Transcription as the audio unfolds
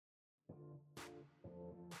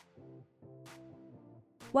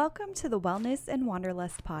Welcome to the Wellness and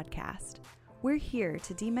Wanderlust podcast. We're here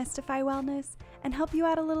to demystify wellness and help you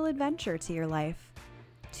add a little adventure to your life.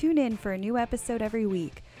 Tune in for a new episode every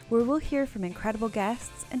week where we'll hear from incredible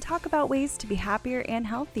guests and talk about ways to be happier and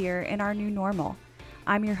healthier in our new normal.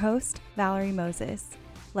 I'm your host, Valerie Moses.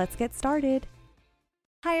 Let's get started.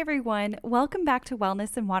 Hi everyone, welcome back to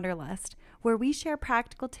Wellness and Wanderlust, where we share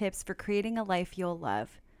practical tips for creating a life you'll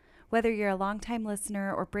love. Whether you're a longtime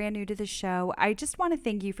listener or brand new to the show, I just want to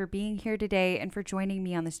thank you for being here today and for joining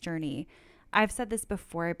me on this journey. I've said this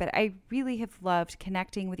before, but I really have loved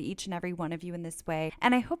connecting with each and every one of you in this way,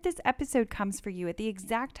 and I hope this episode comes for you at the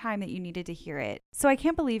exact time that you needed to hear it. So I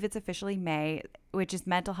can't believe it's officially May, which is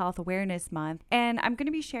Mental Health Awareness Month, and I'm going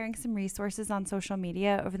to be sharing some resources on social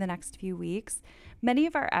media over the next few weeks. Many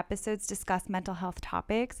of our episodes discuss mental health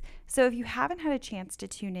topics, so if you haven't had a chance to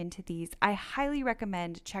tune into these, I highly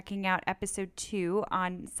recommend checking out episode 2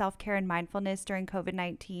 on self-care and mindfulness during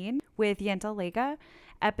COVID-19 with Yenta Lega,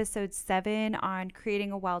 episode 7 on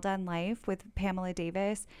creating a well-done life with Pamela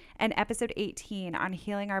Davis, and episode 18 on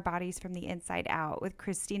healing our bodies from the inside out with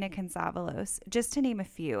Christina Conzavalos, just to name a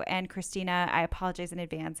few. And Christina, I apologize in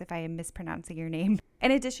advance if I am mispronouncing your name.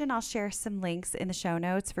 In addition, I'll share some links in the show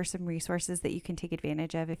notes for some resources that you can take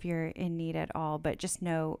advantage of if you're in need at all. But just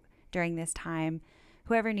know during this time,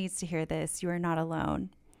 whoever needs to hear this, you are not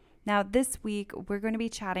alone. Now, this week, we're going to be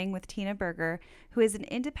chatting with Tina Berger, who is an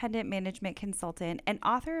independent management consultant and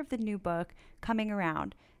author of the new book, Coming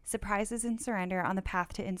Around: Surprises and Surrender on the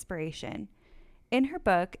Path to Inspiration. In her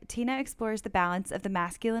book, Tina explores the balance of the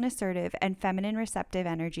masculine assertive and feminine receptive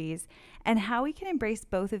energies and how we can embrace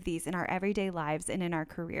both of these in our everyday lives and in our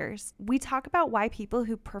careers. We talk about why people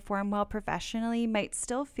who perform well professionally might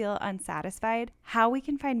still feel unsatisfied, how we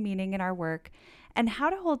can find meaning in our work, and how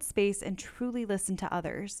to hold space and truly listen to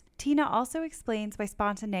others. Tina also explains why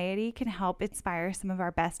spontaneity can help inspire some of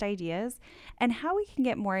our best ideas and how we can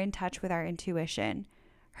get more in touch with our intuition.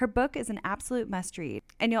 Her book is an absolute must-read,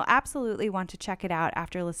 and you'll absolutely want to check it out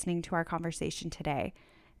after listening to our conversation today.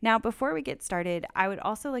 Now, before we get started, I would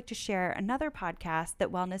also like to share another podcast that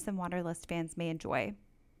Wellness and Wanderlust fans may enjoy.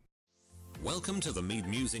 Welcome to the Mead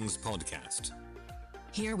Musings podcast.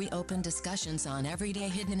 Here we open discussions on everyday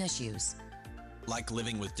hidden issues, Like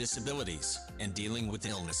living with disabilities and dealing with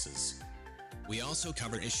illnesses. We also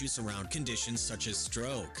cover issues around conditions such as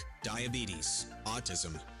stroke, diabetes,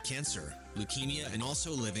 autism, cancer, leukemia, and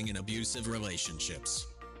also living in abusive relationships.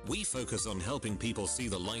 We focus on helping people see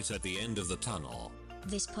the light at the end of the tunnel.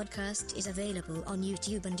 This podcast is available on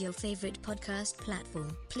YouTube and your favorite podcast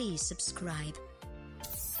platform. Please subscribe.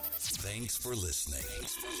 Thanks for listening.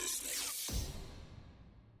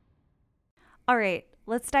 All right,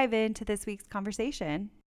 let's dive into this week's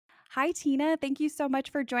conversation. Hi, Tina. Thank you so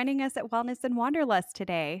much for joining us at Wellness and Wanderlust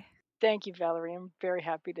today. Thank you, Valerie. I'm very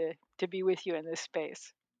happy to be with you in this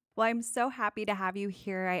space. Well, I'm so happy to have you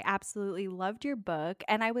here. I absolutely loved your book,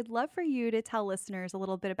 and I would love for you to tell listeners a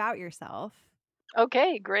little bit about yourself.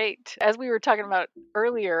 Okay, great. As we were talking about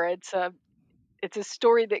earlier, it's a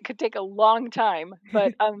story that could take a long time,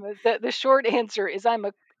 but the short answer is I'm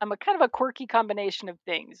a kind of a quirky combination of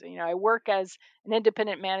things. I work as an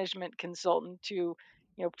independent management consultant to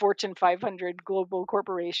Fortune 500 global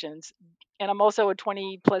corporations, and I'm also a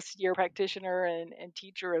 20 plus year practitioner and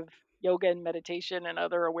teacher of yoga and meditation and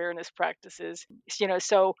other awareness practices.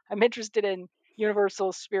 So I'm interested in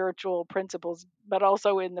universal spiritual principles, but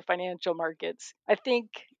also in the financial markets. I think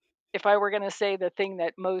if I were going to say the thing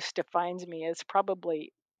that most defines me is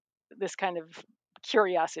probably this kind of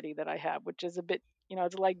curiosity that I have, which is a bit,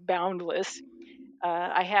 it's like boundless.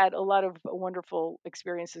 I had a lot of wonderful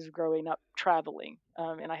experiences growing up traveling,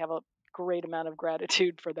 and I have a great amount of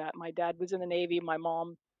gratitude for that. My dad was in the Navy. My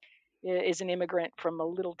mom is an immigrant from a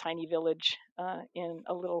little tiny village in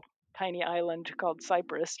a little tiny island called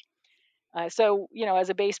Cyprus. So, as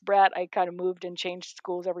a base brat, I kind of moved and changed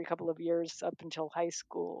schools every couple of years up until high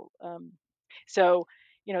school. So,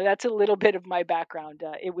 that's a little bit of my background.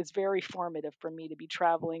 It was very formative for me to be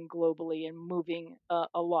traveling globally and moving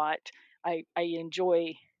a lot. I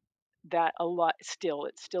enjoy that a lot still.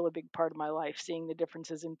 It's still a big part of my life, seeing the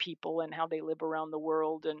differences in people and how they live around the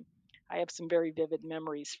world. And I have some very vivid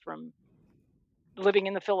memories from living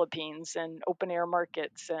in the Philippines and open air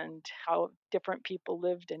markets and how different people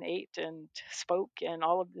lived and ate and spoke, and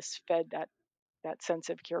all of this fed that sense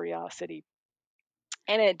of curiosity.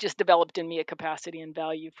 And it just developed in me a capacity and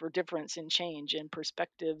value for difference and change and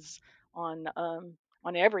perspectives on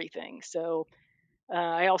everything. So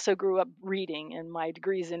I also grew up reading, and my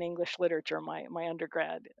degrees in English literature, my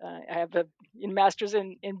undergrad. I have a master's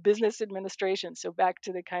in business administration. So back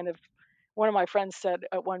to the kind of One of my friends said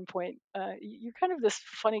at one point, "You're kind of this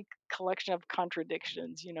funny collection of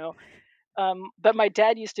contradictions, you know." But my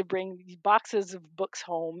dad used to bring these boxes of books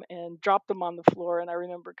home and drop them on the floor, and I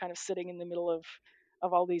remember kind of sitting in the middle of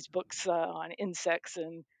all these books on insects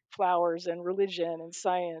and flowers and religion and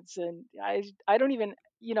science, and I don't even,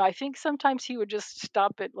 you know, I think sometimes he would just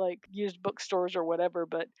stop at like used bookstores or whatever,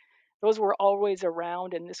 but those were always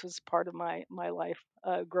around, and this was part of my life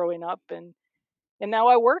growing up, and now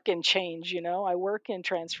I work in change. You know, I work in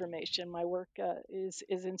transformation. My work is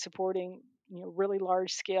in supporting, you know, really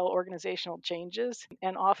large scale organizational changes,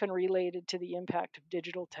 and often related to the impact of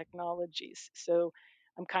digital technologies. So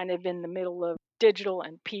I'm kind of in the middle of digital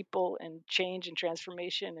and people and change and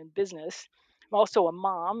transformation and business. I'm also a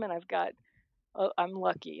mom, and I'm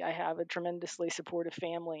lucky. I have a tremendously supportive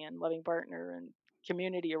family and loving partner and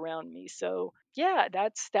community around me. So yeah,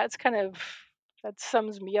 that's kind of, that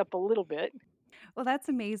sums me up a little bit. Well, that's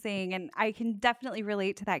amazing. And I can definitely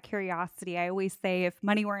relate to that curiosity. I always say if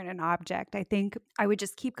money weren't an object, I think I would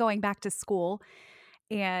just keep going back to school.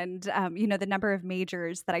 And, the number of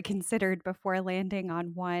majors that I considered before landing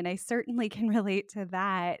on one, I certainly can relate to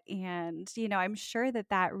that. And, I'm sure that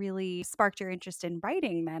that really sparked your interest in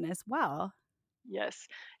writing then as well. Yes,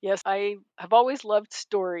 yes. I have always loved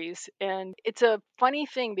stories, and it's a funny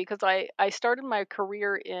thing because I started my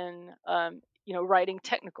career in writing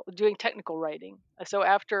technical, doing technical writing. So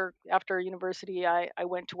after university, I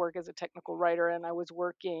went to work as a technical writer, and I was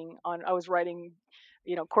writing,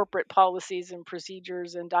 corporate policies and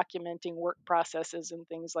procedures and documenting work processes and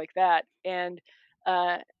things like that.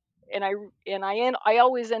 Uh, and I I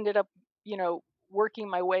always ended up, you know, working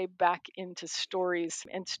my way back into stories,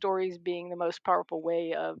 and stories being the most powerful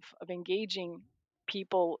way of engaging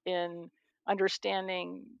people in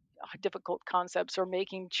understanding difficult concepts or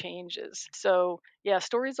making changes. So yeah,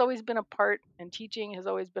 story's always been a part, and teaching has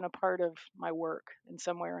always been a part of my work in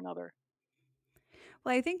some way or another.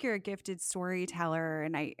 Well, I think you're a gifted storyteller,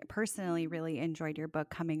 and I personally really enjoyed your book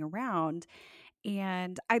coming around.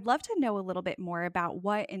 And I'd love to know a little bit more about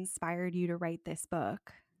what inspired you to write this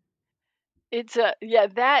book. It's a yeah,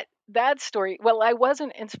 that story. Well, I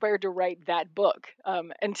wasn't inspired to write that book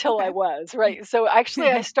until I Okay. was, right. So actually,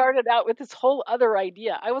 I started out with this whole other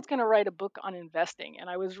idea. I was going to write a book on investing, and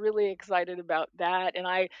I was really excited about that. And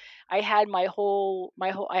I had I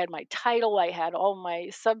had my title, I had all my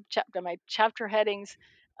my chapter headings.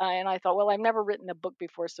 And I thought, well, I've never written a book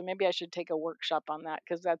before, so maybe I should take a workshop on that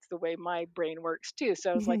because that's the way my brain works too.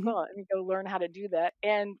 So I was like, well, let me go learn how to do that.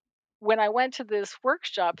 And when I went to this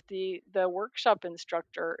workshop, the workshop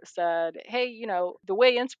instructor said, "Hey, you know, the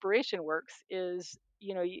way inspiration works is,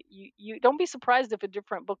 you know, you don't be surprised if a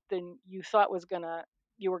different book than you thought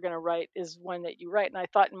you were gonna write is one that you write." And I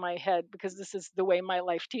thought in my head, because this is the way my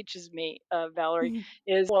life teaches me, Valerie,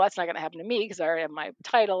 is, well, that's not gonna happen to me because I already have my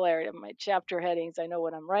title, I already have my chapter headings, I know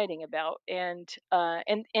what I'm writing about, and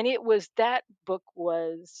it was, that book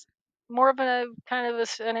was more of a kind of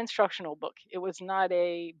an instructional book. It was not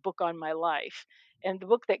a book on my life. And the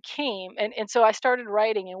book that came, and so I started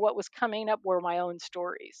writing, and what was coming up were my own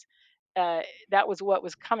stories. Uh, that was what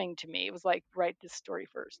was coming to me. It was like, write this story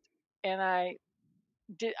first. And I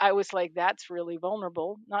was like, that's really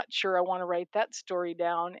vulnerable. Not sure I want to write that story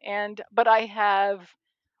down. But I have,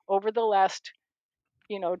 over the last,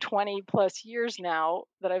 20 plus years now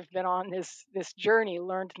that I've been on this journey,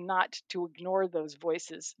 learned not to ignore those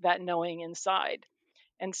voices, that knowing inside.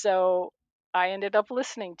 And so I ended up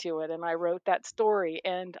listening to it, and I wrote that story,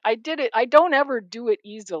 and I did it. I don't ever do it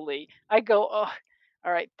easily. I go, oh,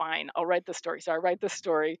 all right, fine, I'll write the story. So I write the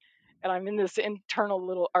story, and I'm in this internal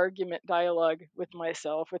little argument dialogue with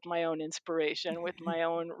myself, with my own inspiration, with my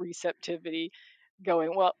own receptivity,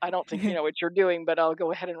 going, well, I don't think you know what you're doing, but I'll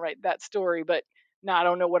go ahead and write that story. But now I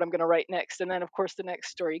don't know what I'm going to write next. And then, of course, the next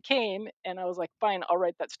story came, and I was like, fine, I'll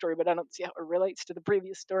write that story, but I don't see how it relates to the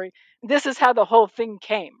previous story. This is how the whole thing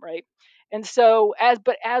came, right? And so,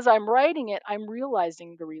 as I'm writing it, I'm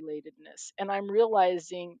realizing the relatedness, and I'm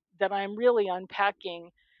realizing that I'm really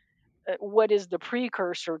unpacking what is the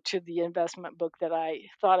precursor to the investment book that I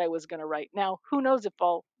thought I was going to write. Now, who knows if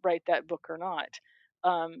I'll write that book or not,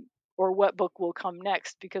 um, or what book will come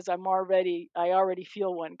next, because I already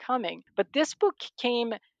feel one coming. But this book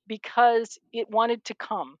came because it wanted to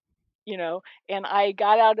come, you know, and I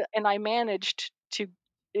got out and I managed to,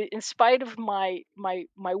 in spite of my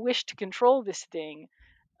wish to control this thing,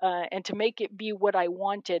 and to make it be what I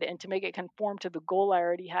wanted, and to make it conform to the goal I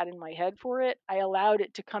already had in my head for it, I allowed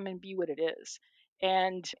it to come and be what it is.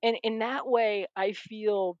 And in that way, I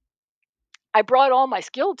feel I brought all my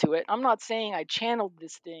skill to it. I'm not saying I channeled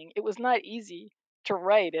this thing. It was not easy to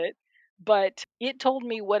write it, but it told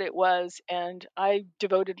me what it was, and I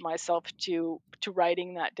devoted myself to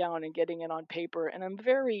writing that down and getting it on paper. And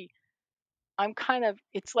I'm kind of,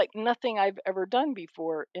 it's like nothing I've ever done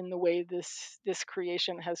before in the way this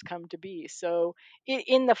creation has come to be. So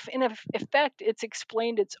in effect, it's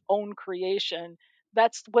explained its own creation.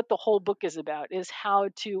 That's what the whole book is about, is how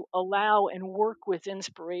to allow and work with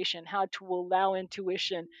inspiration, how to allow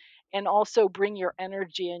intuition, and also bring your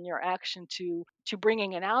energy and your action to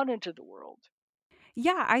bringing it out into the world.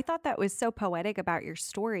 Yeah, I thought that was so poetic about your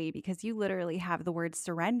story because you literally have the word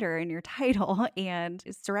surrender in your title and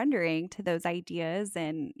surrendering to those ideas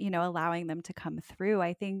and, allowing them to come through.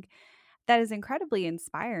 I think that is incredibly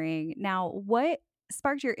inspiring. Now, what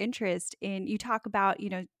sparked your interest in you talk about,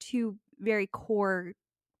 two very core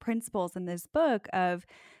principles in this book of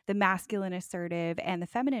the masculine assertive and the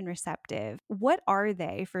feminine receptive. What are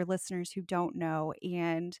they for listeners who don't know,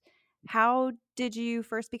 and how did you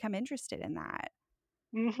first become interested in that?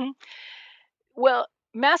 hmm Well,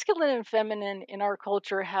 masculine and feminine in our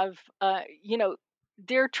culture have,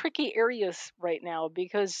 they're tricky areas right now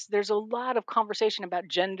because there's a lot of conversation about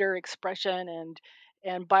gender expression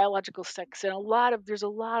and biological sex, and there's a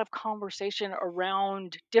lot of conversation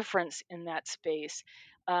around difference in that space.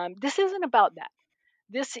 This isn't about that.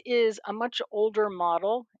 This is a much older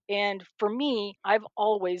model, and for me, I've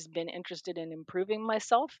always been interested in improving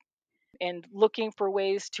myself and looking for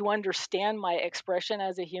ways to understand my expression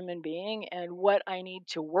as a human being and what I need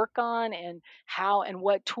to work on and how and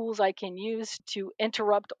what tools I can use to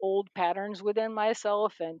interrupt old patterns within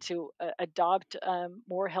myself and to adopt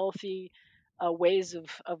more healthy ways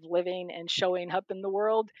of living and showing up in the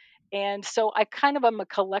world. And so I kind of am a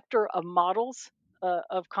collector of models.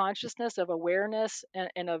 Of consciousness, of awareness,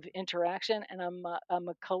 and of interaction, and I'm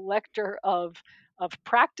a collector of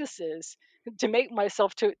practices to make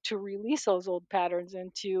myself to release those old patterns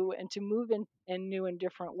and to move in new and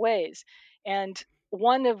different ways. And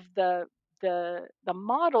one of the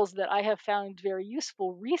models that I have found very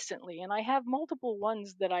useful recently, and I have multiple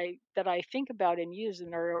ones that I think about and use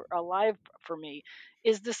and are alive for me,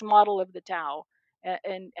 is this model of the Tao.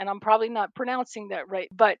 And I'm probably not pronouncing that right,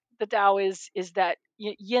 but the Tao is that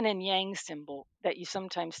yin and yang symbol that you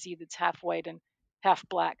sometimes see that's half white and half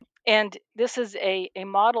black. And this is a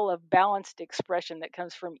model of balanced expression that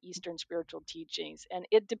comes from Eastern spiritual teachings. And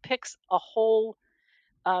it depicts a whole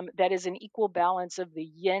that is an equal balance of the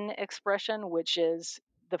yin expression, which is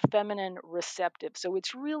the feminine receptive. So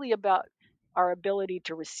it's really about our ability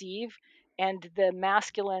to receive, and the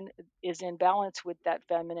masculine is in balance with that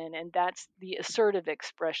feminine, and that's the assertive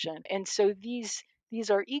expression. And so these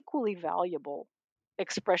are equally valuable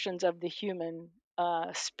expressions of the human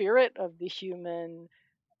spirit, of the human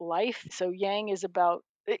life. So yang is about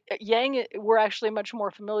we're actually much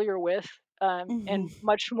more familiar with, Mhm. and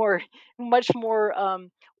much more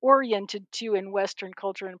oriented to in Western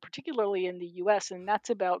culture, and particularly in the U.S. And that's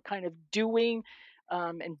about kind of doing,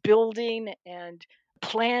 and building and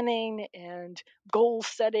planning and goal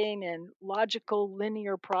setting and logical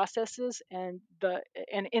linear processes and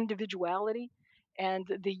individuality, and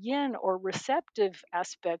the yin or receptive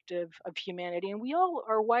aspect of humanity. And we all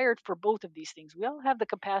are wired for both of these things. We all have the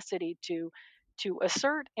capacity to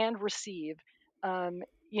assert and receive. um,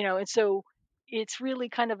 and so it's really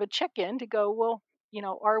kind of a check-in to go, well,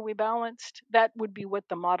 are we balanced? That would be what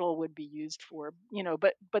the model would be used for.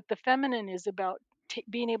 But the feminine is about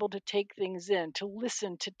being able to take things in, to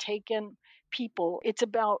listen, to take in people. It's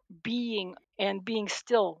about being and being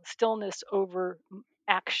still, stillness over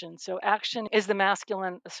action. So action is the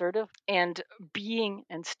masculine assertive, and being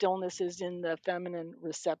and stillness is in the feminine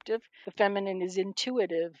receptive. The feminine is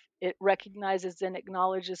intuitive. It recognizes and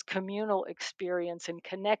acknowledges communal experience and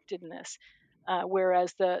connectedness,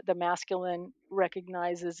 whereas the masculine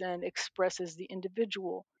recognizes and expresses the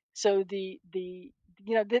individual. So this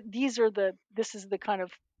is the kind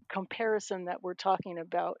of comparison that we're talking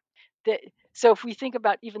about. That so if we think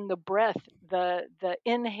about even the breath, the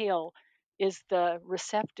inhale is the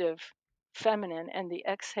receptive feminine, and the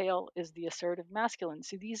exhale is the assertive masculine.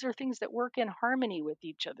 So these are things that work in harmony with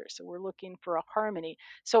each other. So we're looking for a harmony.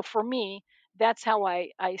 So for me, that's how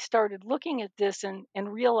I started looking at this, and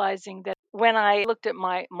realizing that when I looked at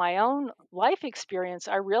my own life experience,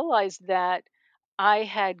 I realized that I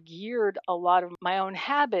had geared a lot of my own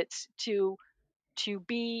habits to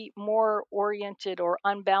be more oriented or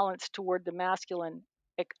unbalanced toward the masculine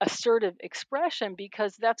assertive expression,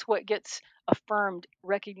 because that's what gets affirmed,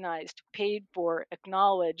 recognized, paid for,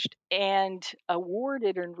 acknowledged, and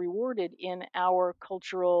awarded and rewarded in our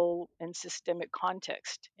cultural and systemic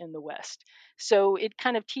context in the West. So it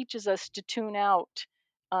kind of teaches us to tune out,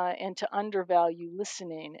 and to undervalue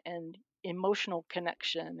listening, emotional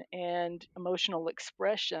connection and emotional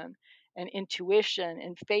expression and intuition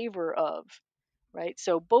in favor of, right?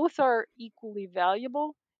 So both are equally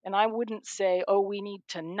valuable. And I wouldn't say, oh, we need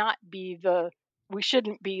to not be we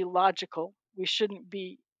shouldn't be logical. We shouldn't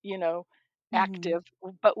be, Hmm. active.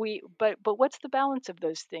 But what's the balance of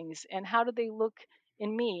those things? And how do they look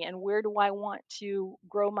in me? And where do I want to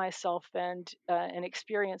grow myself and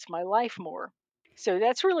experience my life more? So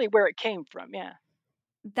that's really where it came from. Yeah.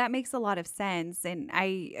 That makes a lot of sense. And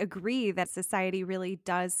I agree that society really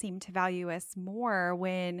does seem to value us more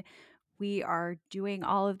when we are doing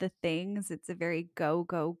all of the things. It's a very go,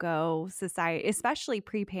 go, go society, especially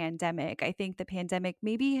pre pandemic. I think the pandemic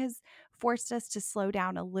maybe has forced us to slow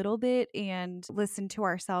down a little bit and listen to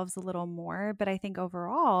ourselves a little more. But I think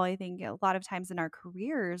overall, I think a lot of times in our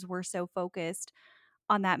careers, we're so focused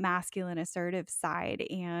on that masculine assertive side.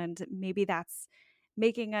 And maybe that's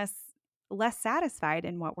making us less satisfied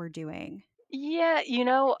in what we're doing. Yeah,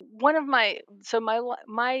 one of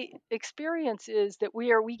my experience is that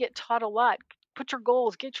we get taught a lot. Put your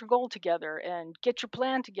goals, get your goal together, and get your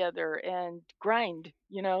plan together, and grind.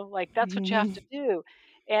 Like that's what you have to do.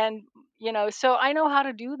 And so I know how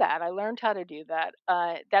to do that. I learned how to do that.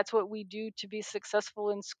 That's what we do to be successful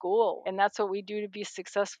in school, and that's what we do to be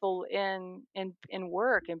successful in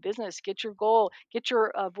work and business. Get your goal, get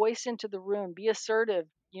your voice into the room, be assertive.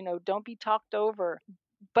 Don't be talked over.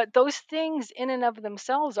 But those things in and of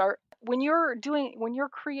themselves are when you're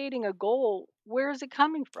creating a goal, where is it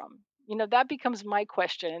coming from? That becomes my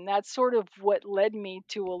question, and that's sort of what led me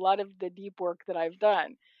to a lot of the deep work that I've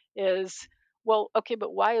done is, well, okay,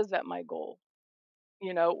 but why is that my goal?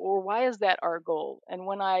 Or why is that our goal? And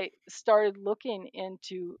when I started looking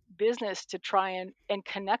into business to try and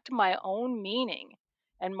connect my own meaning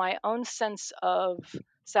and my own sense of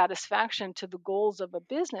satisfaction to the goals of a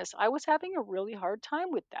business, I was having a really hard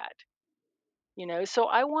time with that. So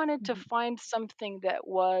I wanted to Mhm. find something that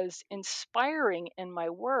was inspiring in my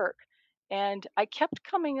work. And I kept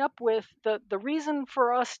coming up with the reason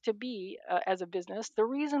for us to be as a business, the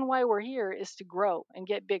reason why we're here is to grow and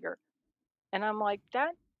get bigger. And I'm like,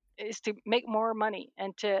 that is to make more money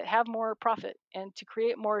and to have more profit and to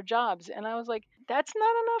create more jobs. And I was like, that's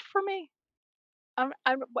not enough for me.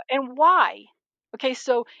 And why? Okay,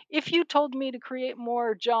 so if you told me to create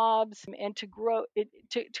more jobs and to grow it,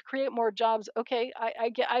 to create more jobs, okay,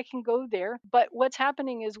 I can go there. But what's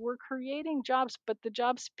happening is we're creating jobs, but the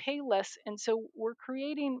jobs pay less, and so we're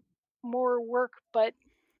creating more work, but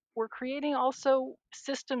we're creating also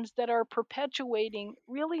systems that are perpetuating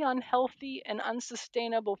really unhealthy and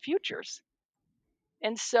unsustainable futures.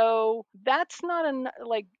 And so that's not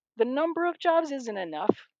like the number of jobs isn't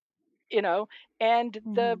enough, you know, and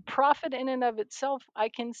the Mhm. profit in and of itself, I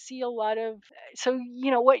can see a lot of. So,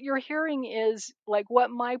 what you're hearing is like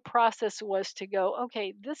what my process was to go,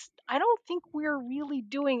 okay, I don't think we're really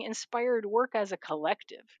doing inspired work as a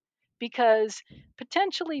collective because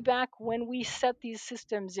potentially back when we set these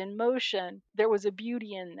systems in motion, there was a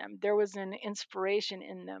beauty in them, there was an inspiration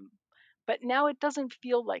in them. But now it doesn't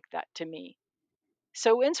feel like that to me.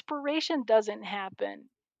 So, inspiration doesn't happen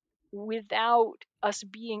without us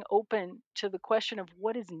being open to the question of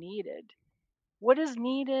what is needed. What is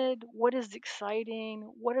needed? What is exciting?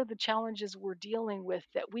 What are the challenges we're dealing with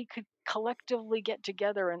that we could collectively get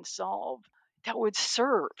together and solve that would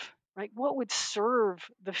serve, right? What would serve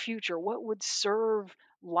the future? What would serve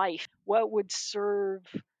life? What would serve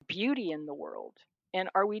beauty in the world? And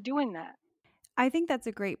are we doing that? I think that's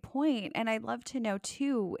a great point, and I'd love to know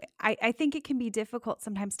too. I think it can be difficult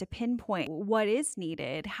sometimes to pinpoint what is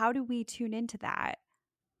needed. How do we tune into that?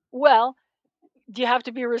 Well, you have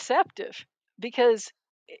to be receptive because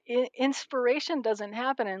inspiration doesn't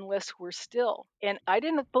happen unless we're still. And I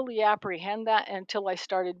didn't fully apprehend that until I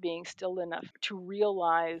started being still enough to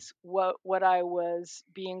realize what I was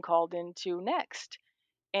being called into next.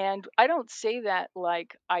 And I don't say that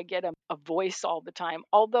like I get a voice all the time,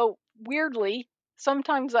 although weirdly,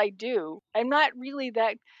 sometimes I do. I'm not really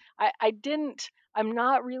that, I didn't, I'm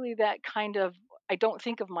not really that kind of, I don't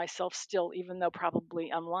think of myself still, even though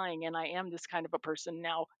probably I'm lying and I am this kind of a person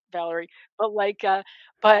now, Valerie. But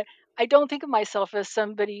but I don't think of myself as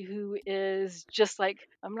somebody who is just like,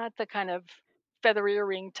 I'm not the kind of feather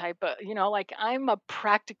earring type of, like I'm a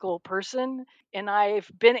practical person and I've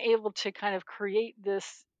been able to kind of create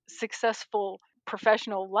this successful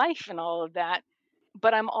professional life and all of that.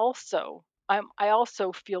 But I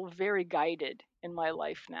also feel very guided in my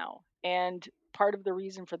life now. And part of the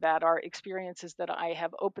reason for that are experiences that I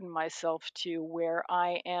have opened myself to where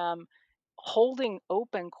I am holding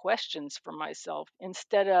open questions for myself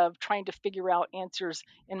instead of trying to figure out answers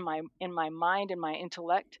in my mind and my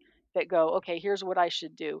intellect. that go, okay, here's what I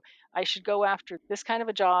should do. I should go after this kind of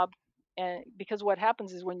a job. And because what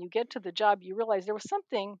happens is when you get to the job, you realize there was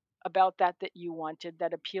something about that you wanted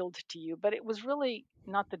that appealed to you, but it was really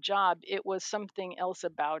not the job. It was something else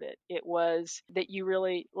about it. It was that you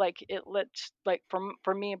really like it. Let's like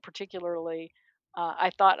for me in particularly,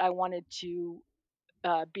 I thought I wanted to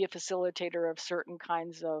be a facilitator of certain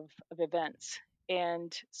kinds of events.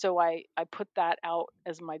 And so I put that out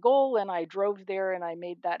as my goal and I drove there and I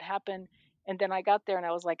made that happen. And then I got there and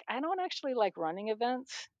I was like, I don't actually like running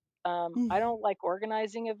events. I Mm. don't like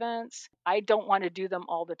organizing events. I don't want to do them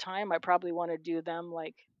all the time. I probably want to do them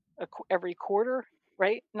like every quarter,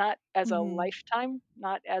 right? Not as a Mhm. lifetime,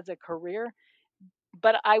 not as a career.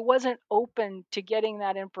 But I wasn't open to getting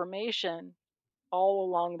that information all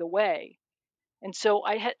along the way. And so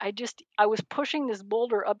I was pushing this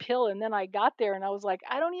boulder uphill and then I got there and I was like,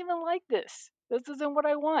 I don't even like this. This isn't what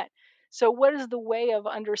I want. So what is the way of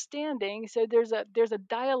understanding? So there's a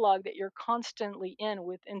dialogue that you're constantly in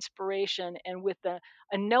with inspiration and with a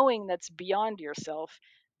knowing that's beyond yourself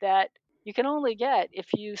that you can only get if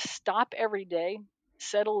you stop every day,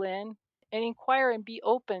 settle in, and inquire and be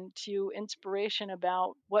open to inspiration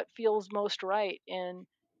about what feels most right in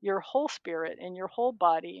your whole spirit and your whole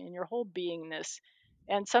body and your whole beingness.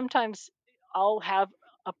 And sometimes I'll have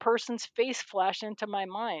a person's face flash into my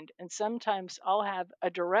mind, and sometimes I'll have a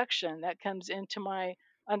direction that comes into my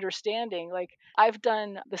understanding. Like I've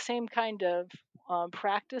done the same kind of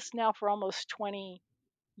practice now for almost 20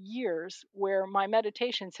 years where my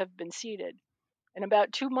meditations have been seated. And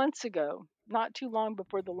about 2 months ago, not too long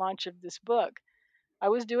before the launch of this book, I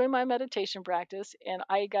was doing my meditation practice and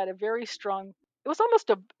I got a very strong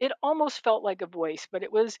it almost felt like a voice, but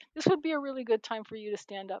it was this would be a really good time for you to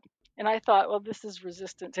stand up. And I thought, well, this is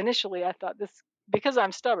resistance. Initially, I thought this because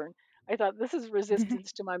I'm stubborn. I thought this is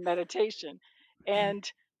resistance to my meditation.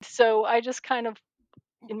 And so I just kind of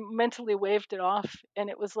mentally waved it off and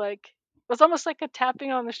it was almost like a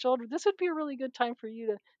tapping on the shoulder. This would be a really good time for you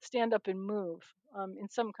to stand up and move in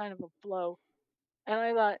some kind of a flow. And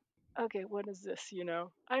I thought, okay, what is this?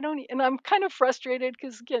 I don't, and I'm kind of frustrated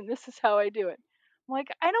because again, this is how I do it. I'm like,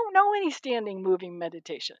 I don't know any standing, moving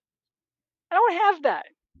meditation. I don't have that.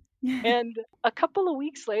 And a couple of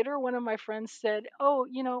weeks later, one of my friends said, "Oh,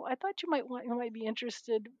 I thought you might be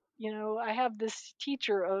interested. I have this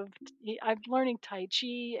teacher I'm learning Tai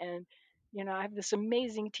Chi, and I have this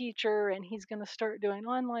amazing teacher, and he's going to start doing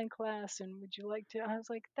online class. And would you like to?" I was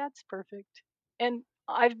like, "That's perfect." And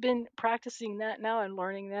I've been practicing that now and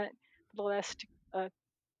learning that for the last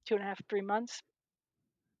 2.5, 3 months,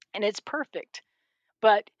 and it's perfect.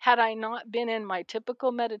 But had I not been in my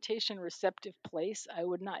typical meditation receptive place, I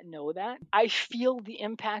would not know that. I feel the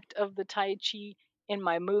impact of the Tai Chi in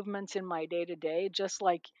my movements in my day to day, just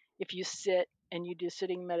like if you sit and you do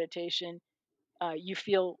sitting meditation, you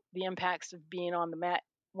feel the impacts of being on the mat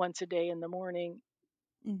once a day in the morning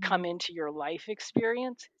come Mhm. into your life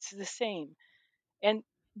experience. It's the same. And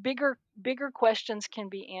bigger questions can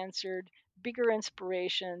be answered, bigger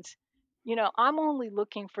inspirations. I'm only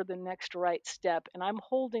looking for the next right step and I'm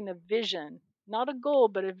holding a vision, not a goal,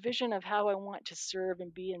 but a vision of how I want to serve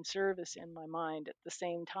and be in service in my mind at the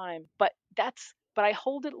same time. But I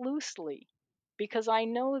hold it loosely because I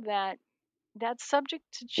know that that's subject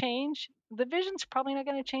to change. The vision's probably not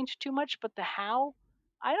going to change too much, but the how,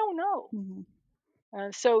 I don't know. Mhm.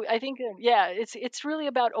 So I think, yeah, it's really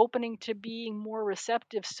about opening to being more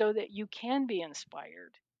receptive so that you can be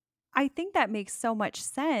inspired. I think that makes so much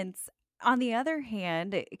sense. On the other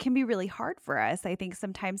hand, it can be really hard for us, I think,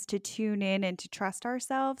 sometimes to tune in and to trust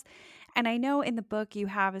ourselves. And I know in the book you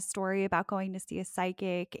have a story about going to see a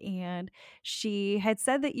psychic, and she had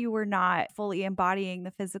said that you were not fully embodying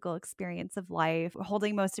the physical experience of life,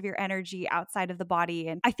 holding most of your energy outside of the body.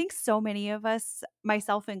 And I think so many of us,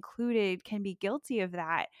 myself included, can be guilty of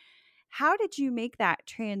that. How did you make that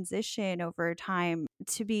transition over time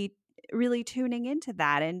to be really tuning into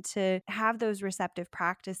that and to have those receptive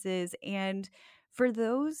practices? And for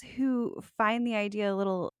those who find the idea a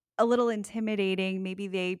little intimidating, maybe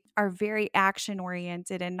they are very action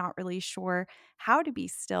oriented and not really sure how to be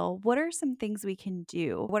still. What are some things we can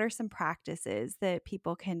do? What are some practices that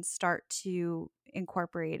people can start to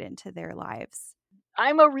incorporate into their lives?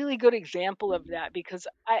 I'm a really good example of that because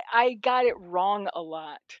I got it wrong a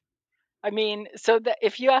lot. I mean, so that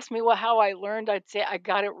if you ask me, well, how I learned, I'd say I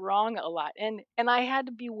got it wrong a lot, and I had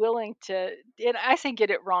to be willing to. And I say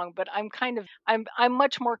get it wrong, but I'm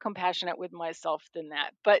much more compassionate with myself than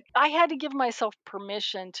that. But I had to give myself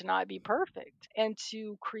permission to not be perfect and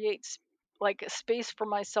to create like a space for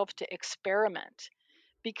myself to experiment,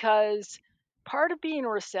 because Part of being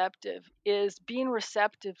receptive is being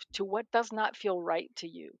receptive to what does not feel right to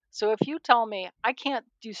you. So if you tell me I can't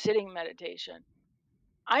do sitting meditation,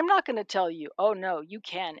 I'm not going to tell you, oh no, you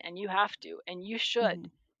can and you have to and you should.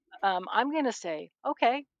 Hmm. I'm going to say,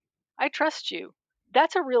 okay, I trust you.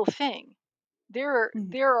 That's a real thing.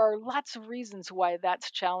 Hmm. There are lots of reasons why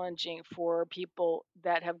that's challenging for people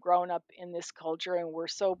that have grown up in this culture and we're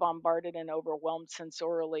so bombarded and overwhelmed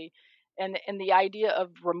sensorially. And the idea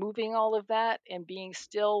of removing all of that and being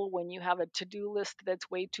still when you have a to-do list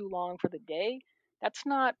that's way too long for the day, that's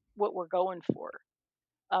not what we're going for.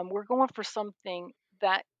 We're going for something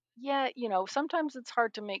that, yeah, sometimes it's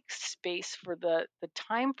hard to make space for the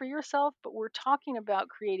time for yourself, but we're talking about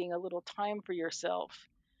creating a little time for yourself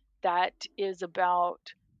that is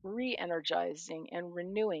about re-energizing and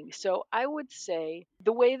renewing. So I would say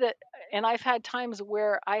the way that, and I've had times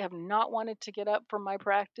where I have not wanted to get up from my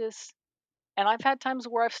practice, and I've had times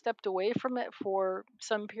where I've stepped away from it for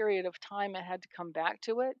some period of time and had to come back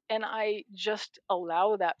to it, and I just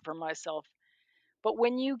allow that for myself. But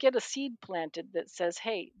when you get a seed planted that says,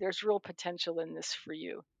 hey, there's real potential in this for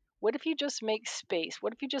you, what if you just make space?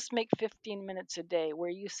 What if you just make 15 minutes a day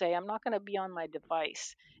where you say, I'm not going to be on my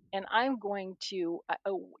device and I'm going to,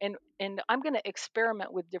 and I'm going to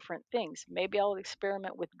experiment with different things. Maybe I'll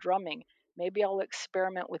experiment with drumming. Maybe I'll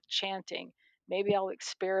experiment with chanting. Maybe I'll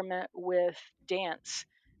experiment with dance.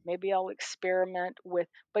 Maybe I'll experiment with,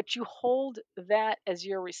 but you hold that as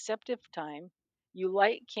your receptive time. You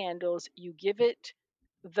light candles, you give it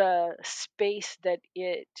the space that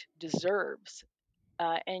it deserves,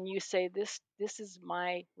 and you say, this is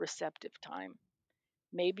my receptive time.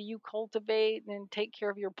 Maybe you cultivate and take care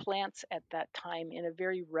of your plants at that time in a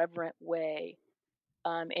very reverent way,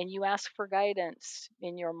 and you ask for guidance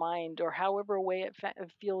in your mind or however way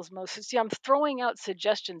it feels most. See, I'm throwing out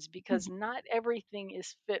suggestions because not everything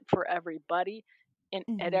is fit for everybody at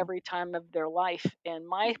Hmm. every time of their life, and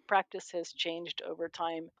my practice has changed over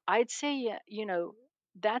time. I'd say, yeah,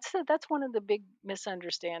 that's one of the big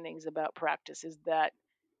misunderstandings about practice is that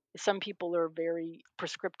some people are very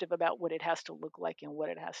prescriptive about what it has to look like and what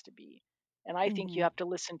it has to be, and I think you Hmm. have to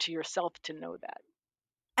listen to yourself to know that.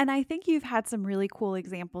 And I think you've had some really cool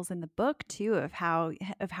examples in the book too of how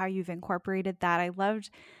you've incorporated that. I loved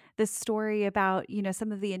the story about,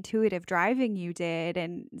 some of the intuitive driving you did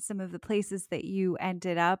and some of the places that you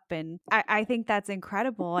ended up. And I think that's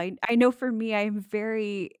incredible. I know for me, I'm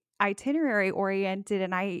very itinerary oriented,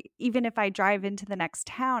 and I even if I drive into the next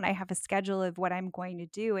town, I have a schedule of what I'm going to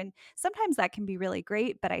do. And sometimes that can be really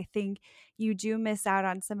great, but I think you do miss out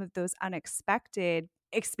on some of those unexpected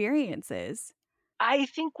experiences. I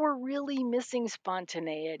think we're really missing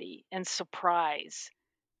spontaneity and surprise.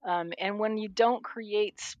 And when you don't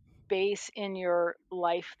create space in your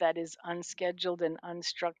life that is unscheduled and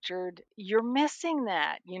unstructured, you're missing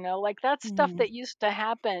that. Like that stuff Mhm. that used to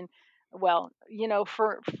happen. Well,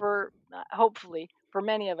 for hopefully for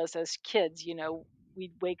many of us as kids,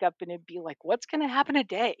 we'd wake up and it'd be like, what's going to happen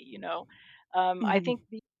today? I Mhm. think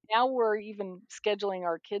now we're even scheduling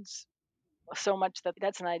our kids so much that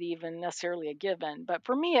that's not even necessarily a given. But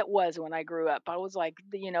for me, it was when I grew up. I was like,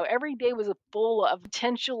 every day was full of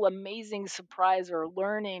potential amazing surprise or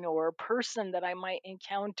learning or a person that I might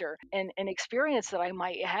encounter and an experience that I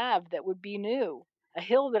might have that would be new. A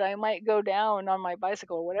hill that I might go down on my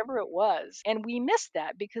bicycle or whatever it was. And we miss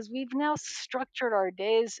that because we've now structured our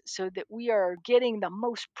days so that we are getting the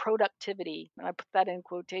most productivity. And I put that in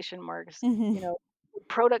quotation marks, Mhm. you know,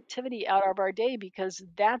 productivity out of our day because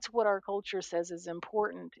that's what our culture says is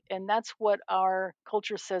important and that's what our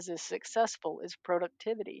culture says is successful is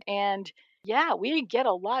productivity. And yeah, we get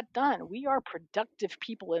a lot done. We are productive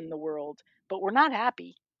people in the world, but we're not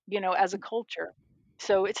happy, as a culture.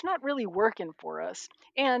 So it's not really working for us.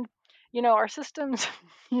 And our systems,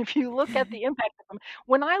 if you look at the impact of them,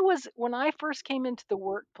 when I first came into the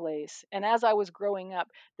workplace and as I was growing up,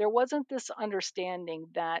 there wasn't this understanding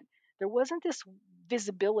that there wasn't this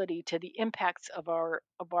visibility to the impacts of our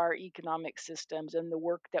economic systems and the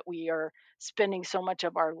work that we are spending so much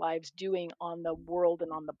of our lives doing on the world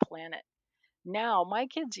and on the planet. Now my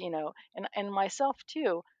kids, and myself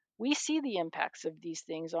too, we see the impacts of these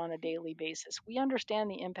things on a daily basis. We understand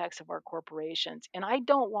the impacts of our corporations, and I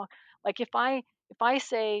don't want, like, if I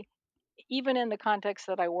say, even in the context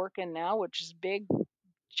that I work in now, which is big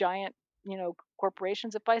giant,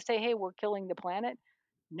 corporations, if I say, hey, we're killing the planet,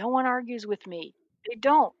 no one argues with me. They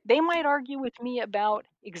don't. They might argue with me about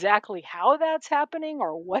exactly how that's happening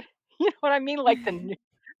or what, you know what I mean, like the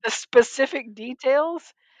specific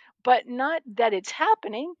details, but not that it's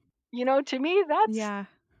happening. To me, that's Yeah.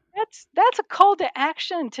 that's a call to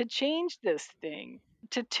action to change this thing.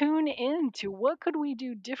 to tune into what could we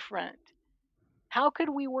do different? How could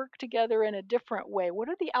we work together in a different way? What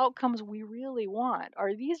are the outcomes we really want?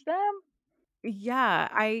 Are these them? Yeah,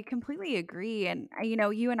 I completely agree. And,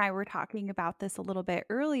 you and I were talking about this a little bit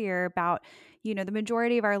earlier about, the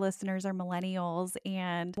majority of our listeners are millennials.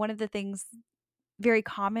 And one of the things very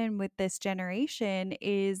common with this generation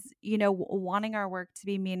is, wanting our work to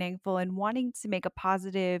be meaningful and wanting to make a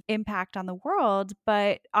positive impact on the world.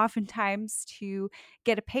 But oftentimes to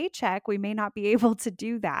get a paycheck, we may not be able to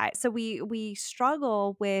do that. So we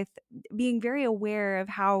struggle with being very aware of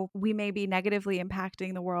how we may be negatively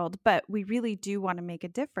impacting the world, but we really do want to make a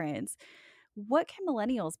difference. What can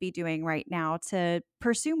millennials be doing right now to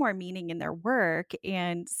pursue more meaning in their work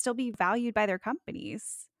and still be valued by their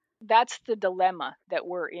companies? That's the dilemma that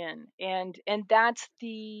we're in. And that's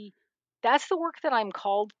the work that I'm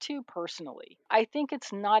called to personally. I think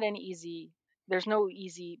it's not an easy there's no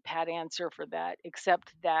easy pat answer for that,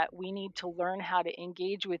 except that we need to learn how to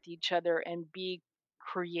engage with each other and be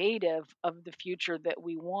creative of the future that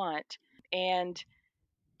we want. And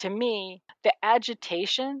to me, the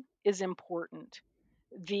agitation is important.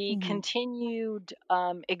 The Mhm. continued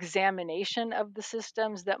examination of the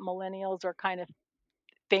systems that millennials are kind of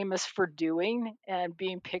famous for doing and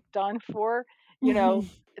being picked on for, you know,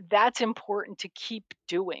 that's important to keep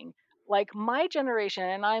doing. Like my generation,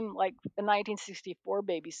 and I'm like a 1964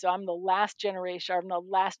 baby, so I'm the last generation, I'm the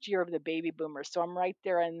last year of the baby boomers. So I'm right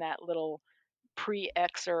there in that little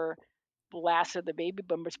pre-Xer blast of the baby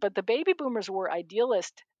boomers. But the baby boomers were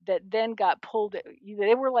idealists that then got pulled,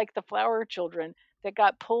 they were like the flower children that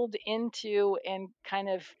got pulled into and kind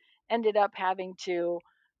of ended up having to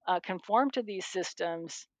conform to these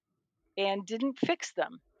systems and didn't fix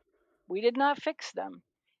them. We did not fix them.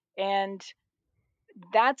 And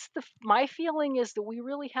that's my feeling is that we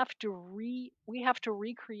really have to we have to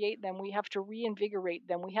recreate them. We have to reinvigorate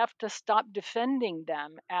them. We have to stop defending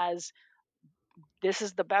them as this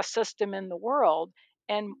is the best system in the world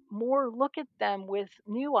and more look at them with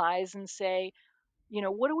new eyes and say,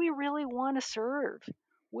 what do we really want to serve?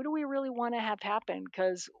 What do we really want to have happen?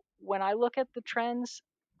 Because when I look at the trends,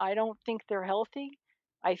 I don't think they're healthy.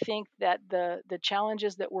 I think that the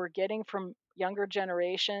challenges that we're getting from younger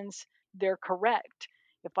generations, they're correct.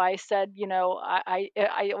 If I said,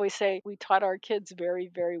 I always say we taught our kids very,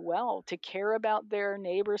 very well to care about their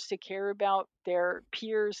neighbors, to care about their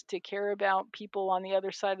peers, to care about people on the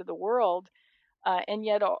other side of the world, and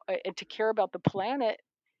yet and to care about the planet,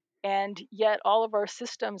 and yet all of our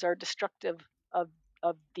systems are destructive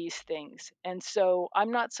of these things. And so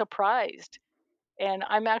I'm not surprised, and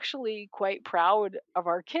I'm actually quite proud of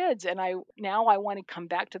our kids, and I want to come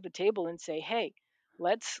back to the table and say, hey,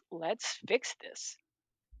 let's fix this.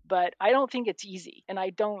 But I don't think it's easy, and I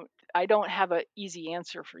don't have an easy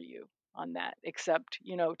answer for you on that, except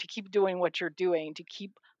to keep doing what you're doing, to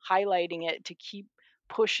keep highlighting it, to keep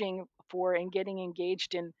pushing for and getting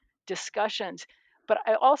engaged in discussions. But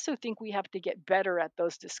I also think we have to get better at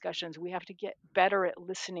those discussions. We have to get better at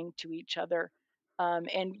listening to each other.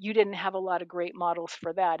 And you didn't have a lot of great models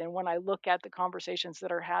for that. And when I look at the conversations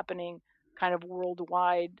that are happening kind of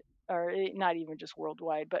worldwide, or not even just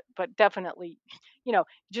worldwide, but definitely, you know,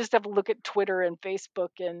 you just have to look at Twitter and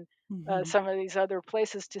Facebook and Mhm. some of these other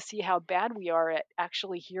places to see how bad we are at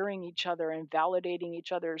actually hearing each other and validating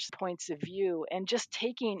each other's points of view and just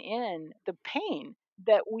taking in the pain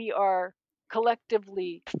that we are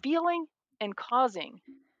collectively feeling and causing.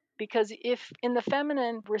 Because if in the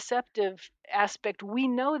feminine receptive aspect, we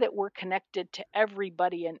know that we're connected to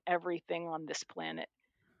everybody and everything on this planet.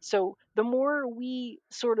 So the more we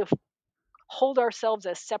sort of hold ourselves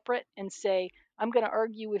as separate and say, I'm going to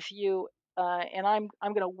argue with you, and I'm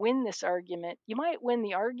going to win this argument. You might win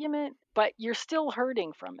the argument, but you're still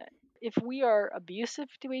hurting from it. If we are abusive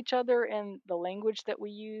to each other in the language that we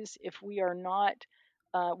use, if we are not,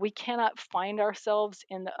 we cannot find ourselves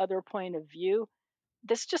in the other point of view,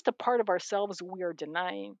 that's just a part of ourselves we are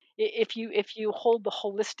denying. If you hold the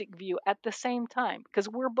holistic view at the same time, because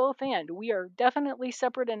we're both, and we are definitely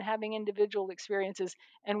separate and having individual experiences,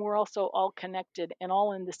 and we're also all connected and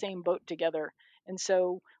all in the same boat together. And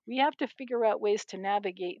so we have to figure out ways to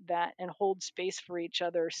navigate that and hold space for each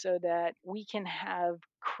other so that we can have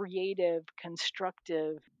creative,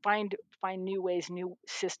 constructive, find new ways, new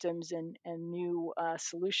systems, and new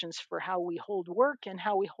solutions for how we hold work and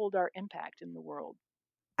how we hold our impact in the world.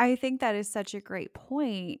 I think that is such a great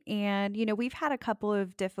point. And, we've had a couple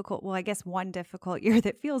of difficult, well, I guess one difficult year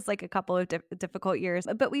that feels like a couple of difficult years,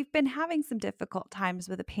 but we've been having some difficult times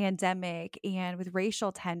with the pandemic and with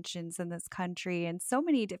racial tensions in this country and so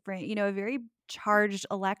many different, a very charged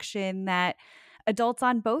election that Adults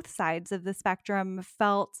on both sides of the spectrum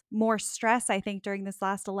felt more stress, I think, during this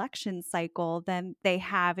last election cycle than they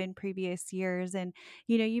have in previous years. And,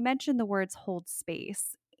 you mentioned the words hold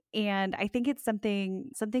space. And I think it's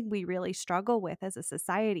something we really struggle with as a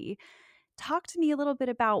society. Talk to me a little bit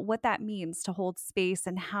about what that means to hold space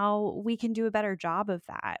and how we can do a better job of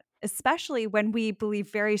that, especially when we believe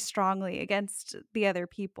very strongly against the other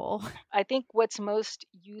people. I think what's most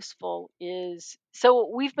useful is, so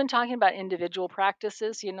we've been talking about individual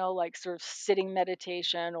practices, like sort of sitting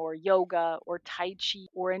meditation or yoga or Tai Chi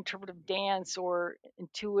or interpretive dance or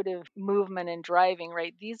intuitive movement and driving,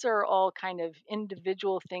 right? These are all kind of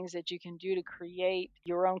individual things that you can do to create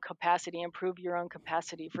your own capacity, improve your own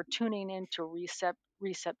capacity for tuning into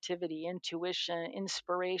receptivity, intuition,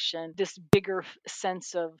 inspiration, this bigger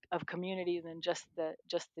sense of community than just the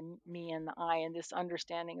me and the I, and this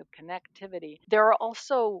understanding of connectivity. There are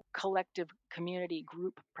also collective community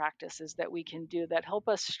group practices that we can do that help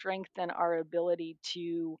us strengthen our ability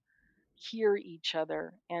to hear each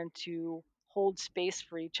other and to hold space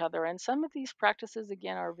for each other. And some of these practices,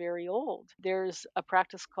 again, are very old. There's a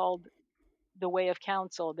practice called the Way of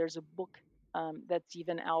Counsel. There's a book that's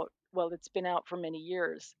even out. Well, it's been out for many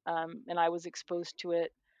years, and I was exposed to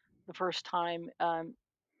it the first time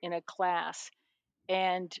in a class,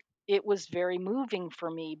 and it was very moving for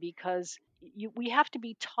me because we have to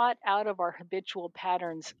be taught out of our habitual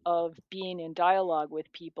patterns of being in dialogue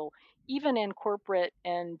with people, even in corporate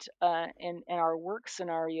and our work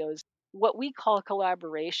scenarios. What we call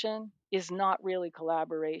collaboration is not really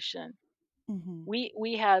collaboration. Hmm.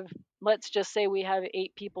 We have, let's just say we have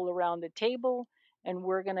 8 people around the table, and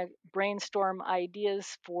we're going to brainstorm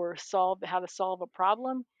ideas for solve how to solve a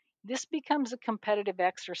problem. This becomes a competitive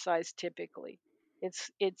exercise typically.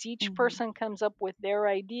 It's each Hmm. person comes up with their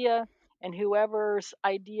idea, and whoever's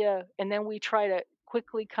idea, and then we try to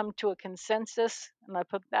quickly come to a consensus, and I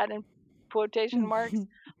put that in quotation marks,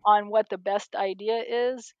 on what the best idea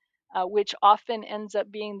is, which often ends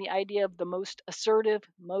up being the idea of the most assertive,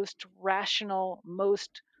 most rational,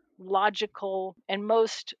 most logical, and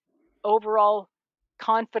most overall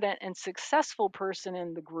confident and successful person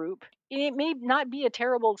in the group. It may not be a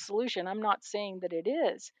terrible solution. I'm not saying that it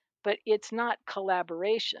is, but it's not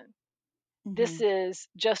collaboration. This Hmm. is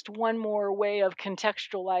just one more way of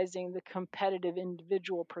contextualizing the competitive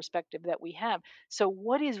individual perspective that we have. So,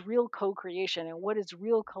 what is real co creation and what is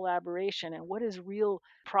real collaboration and what does real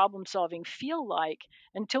problem solving feel like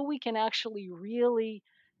until we can actually really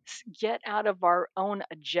get out of our own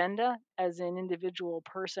agenda as an individual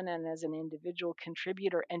person and as an individual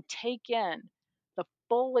contributor and take in the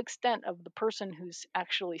full extent of the person who's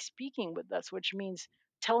actually speaking with us, which means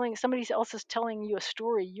telling somebody else is telling you a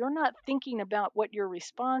story. You're not thinking about what your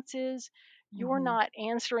response is. You're Hmm. not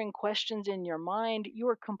answering questions in your mind. You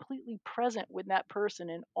are completely present with that person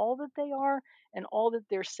and all that they are and all that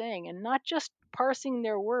they're saying, and not just parsing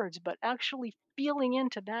their words, but actually feeling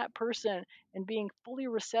into that person and being fully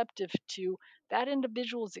receptive to that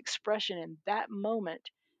individual's expression in that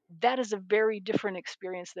moment. That is a very different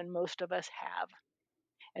experience than most of us have,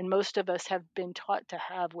 and most of us have been taught to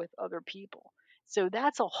have with other people. So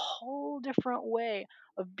that's a whole different way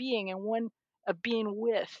of being, and one of being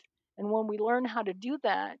with. And when we learn how to do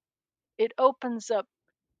that, it opens up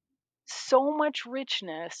so much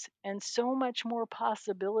richness and so much more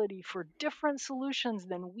possibility for different solutions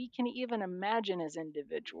than we can even imagine as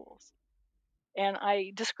individuals. And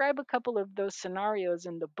I describe a couple of those scenarios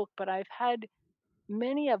in the book, but I've had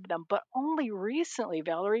many of them, but only recently,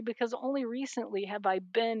 Valerie, because only recently have I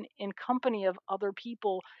been in company of other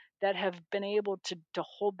people that have been able to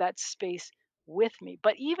hold that space with me.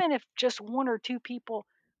 But even if just 1 or 2 people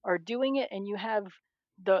are doing it, and you have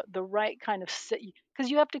the right kind of,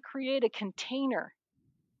 because you have to create a container,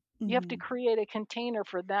 you have to Hmm. create a container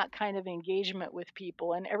for that kind of engagement with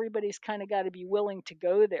people, and everybody's kind of got to be willing to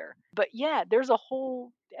go there. But yeah, there's a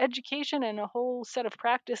whole education and a whole set of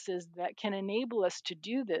practices that can enable us to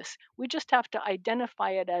do this. We just have to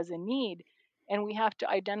identify it as a need, and we have to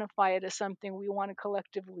identify it as something we want to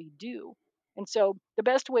collectively do. And so the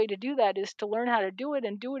best way to do that is to learn how to do it,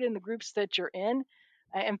 and do it in the groups that you're in,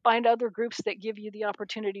 and find other groups that give you the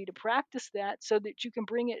opportunity to practice that so that you can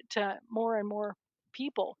bring it to more and more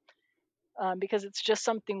people, because it's just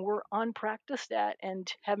something we're unpracticed at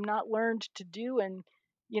and have not learned to do. And,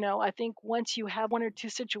 I think once you have 1 or 2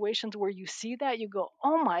 situations where you see that, you go,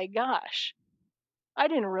 oh my gosh, I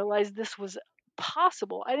didn't realize this was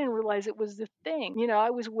possible. I didn't realize it was the thing. I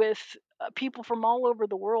was with people from all over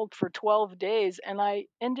the world for 12 days, and I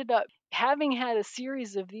ended up having had a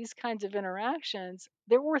series of these kinds of interactions.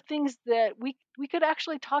 There were things that we could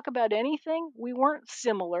actually talk about anything. We weren't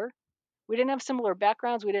similar, We didn't have similar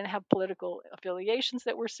backgrounds. We didn't have political affiliations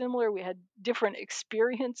that were similar. We had different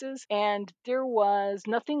experiences, and there was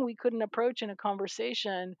nothing we couldn't approach in a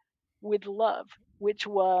conversation with love, which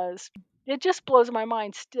was, it just blows my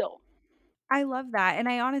mind still. I love that. And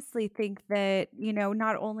I honestly think that,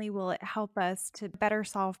 not only will it help us to better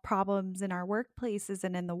solve problems in our workplaces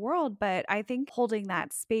and in the world, but I think holding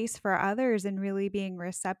that space for others and really being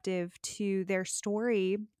receptive to their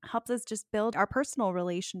story helps us just build our personal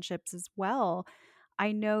relationships as well.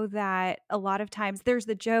 I know that a lot of times there's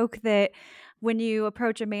the joke that when you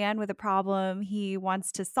approach a man with a problem, he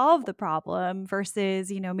wants to solve the problem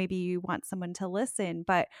versus, maybe you want someone to listen.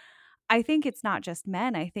 But I think it's not just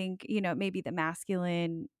men. I think, maybe the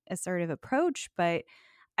masculine assertive approach, but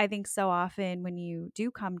I think so often when you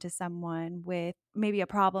do come to someone with maybe a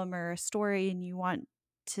problem or a story and you want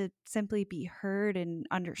to simply be heard and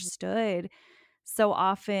understood, so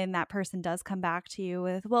often that person does come back to you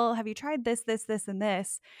with, well, have you tried this, this, this, and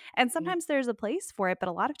this? And Mhm. sometimes there's a place for it, but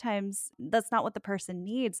a lot of times that's not what the person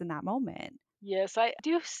needs in that moment. Yes, I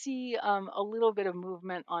do see a little bit of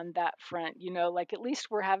movement on that front. Like at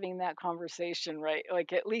least we're having that conversation, right?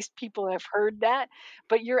 Like at least people have heard that.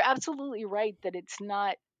 But you're absolutely right that it's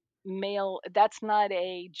not male, that's not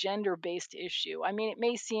a gender-based issue. I mean, it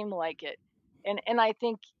may seem like it. And I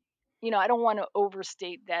think, I don't want to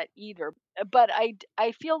overstate that either. But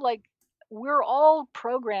I feel like we're all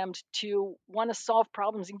programmed to want to solve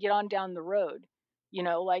problems and get on down the road.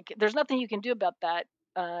 Like there's nothing you can do about that,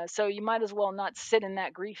 so you might as well not sit in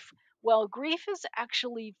that grief. Well, grief is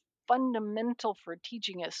actually fundamental for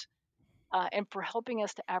teaching us, and for helping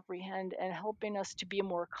us to apprehend and helping us to be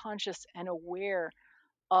more conscious and aware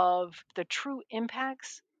of the true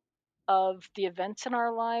impacts of the events in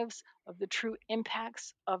our lives, of the true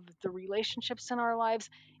impacts of the relationships in our lives.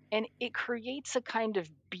 And it creates a kind of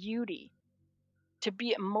beauty to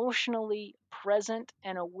be emotionally present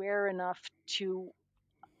and aware enough to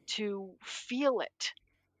feel it,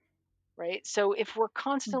 right? So if we're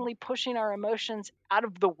constantly pushing our emotions out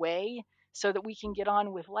of the way so that we can get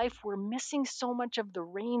on with life, we're missing so much of the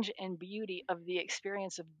range and beauty of the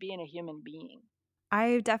experience of being a human being.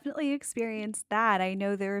 I've definitely experienced that. I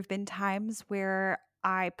know there have been times where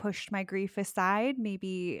I pushed my grief aside,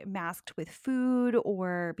 maybe masked with food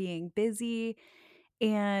or being busy,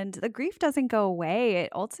 and the grief doesn't go away.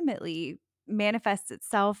 It ultimately manifests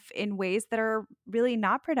itself in ways that are really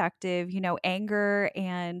not productive, anger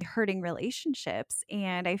and hurting relationships.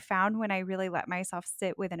 And I found when I really let myself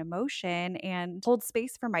sit with an emotion and hold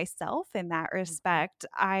space for myself in that respect,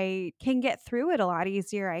 I can get through it a lot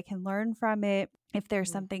easier. I can learn from it if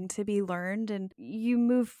there's something to be learned and you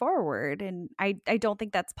move forward. And I don't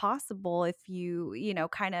think that's possible if you,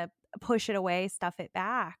 kind of push it away, stuff it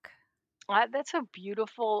back. That's a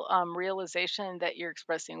beautiful realization that you're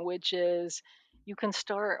expressing, which is you can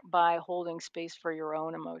start by holding space for your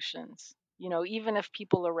own emotions, even if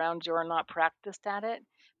people around you are not practiced at it,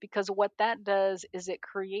 because what that does is it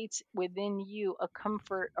creates within you a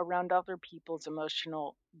comfort around other people's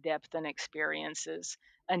emotional depth and experiences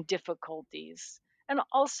and difficulties. And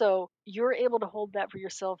also, you're able to hold that for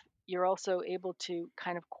yourself. You're also able to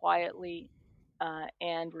kind of quietly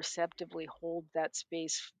and receptively hold that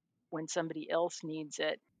space when somebody else needs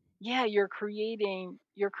it. Yeah, you're creating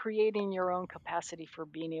your own capacity for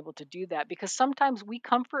being able to do that, because sometimes we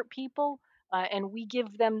comfort people, and we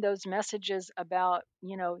give them those messages about,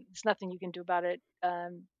 there's nothing you can do about it,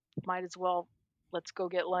 might as well, let's go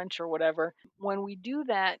get lunch or whatever. When we do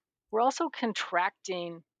that, we're also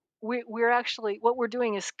contracting. We're actually, what we're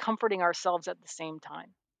doing is comforting ourselves at the same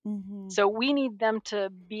time. Mhm. So we need them to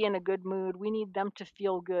be in a good mood. We need them to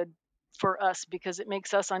feel good for us, because it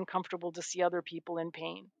makes us uncomfortable to see other people in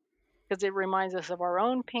pain. Because it reminds us of our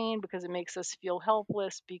own pain, because it makes us feel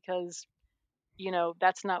helpless, because,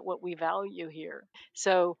 that's not what we value here.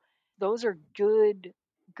 So those are good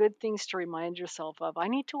things to remind yourself of. I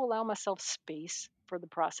need to allow myself space for the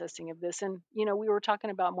processing of this. And, we were talking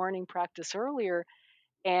about morning practice earlier,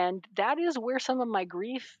 and that is where some of my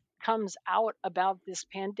grief comes out about this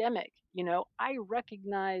pandemic. I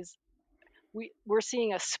recognize we're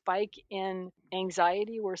seeing a spike in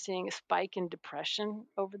anxiety, we're seeing a spike in depression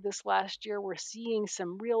over this last year. We're seeing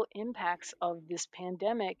some real impacts of this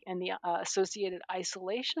pandemic and the associated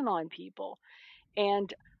isolation on people.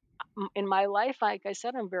 And in my life, like I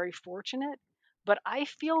said, I'm very fortunate, but I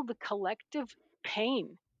feel the collective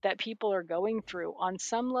pain that people are going through on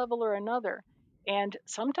some level or another. And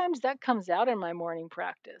sometimes that comes out in my morning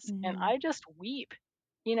practice, and Mhm. I just weep,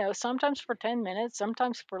 sometimes for 10 minutes,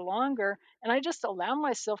 sometimes for longer. And I just allow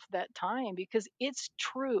myself that time, because it's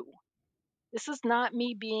true. This is not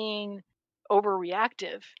me being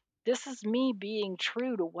overreactive. this is me being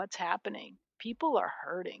true to what's happening. People are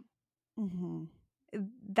hurting. Mhm.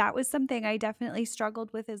 That was something I definitely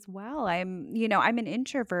struggled with as well. I'm an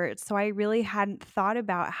introvert, so I really hadn't thought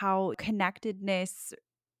about how connectedness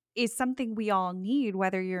is something we all need,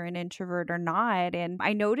 whether you're an introvert or not. And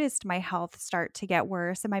I noticed my health start to get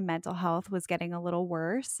worse and my mental health was getting a little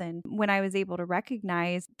worse. And when I was able to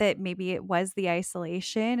recognize that maybe it was the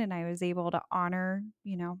isolation and I was able to honor,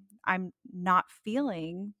 I'm not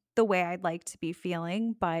feeling the way I'd like to be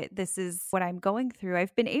feeling, but this is what I'm going through.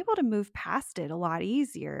 I've been able to move past it a lot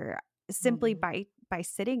easier simply Mhm. by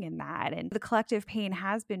sitting in that. And the collective pain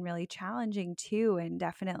has been really challenging too, and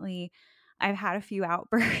definitely I've had a few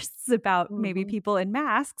outbursts about maybe Mhm. people in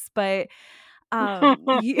masks, but,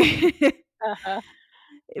 you Uh-huh.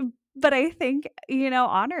 but I think,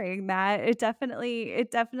 honoring that, it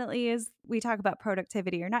definitely is. We talk about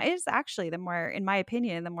productivity or not, it is actually the more, in my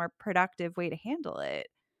opinion, the more productive way to handle it.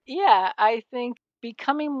 Yeah, I think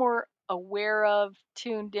becoming more aware of,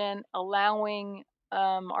 tuned in, allowing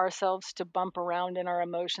ourselves to bump around in our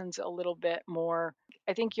emotions a little bit more.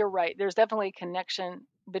 I think you're right. There's definitely a connection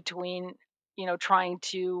between, trying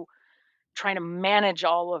to manage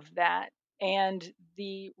all of that and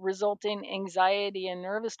the resulting anxiety and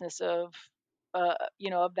nervousness of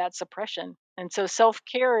that suppression. And so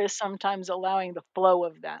self-care is sometimes allowing the flow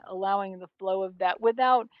of that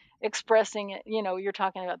without expressing it. You're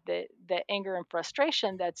talking about the anger and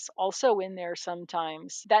frustration that's also in there.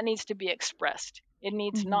 Sometimes that needs to be expressed. It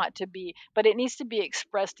needs Mhm, not to be, but it needs to be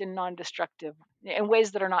expressed in non-destructive, in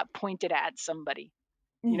ways that are not pointed at somebody.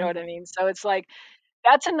 You know what mhm, I mean? So it's like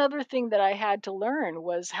that's another thing that I had to learn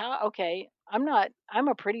was how, okay, I'm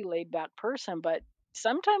a pretty laid back person, but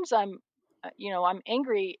sometimes I'm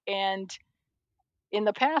angry, and in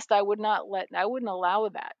the past I wouldn't allow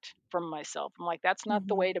that from myself. I'm like, that's not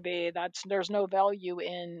the mhm, way to be. There's no value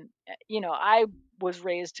in, I was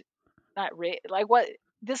raised, not like what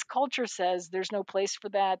this culture says, there's no place for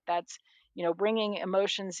that. That's, bringing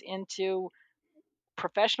emotions into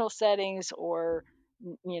professional settings, or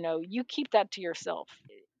you keep that to yourself.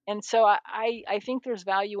 And so I think there's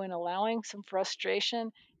value in allowing some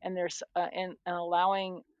frustration, and there's and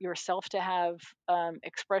allowing yourself to have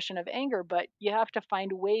expression of anger, but you have to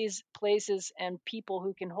find ways, places, and people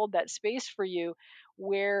who can hold that space for you,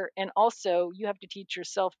 and also you have to teach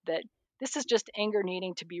yourself that this is just anger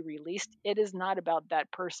needing to be released. It is not about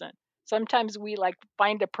that person. Sometimes we like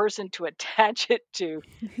find a person to attach it to,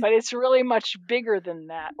 but it's really much bigger than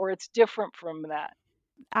that, or it's different from that.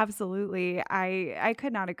 absolutely. I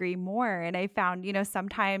could not agree more, and I found,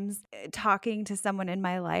 sometimes, talking to someone in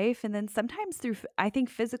my life, and then sometimes through I think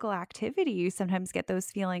physical activity, you sometimes get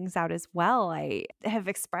those feelings out as well. I have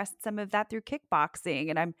expressed some of that through kickboxing,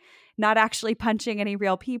 and I'm not actually punching any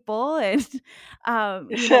real people, and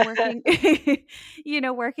working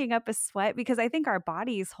working up a sweat, because I think our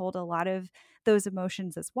bodies hold a lot of those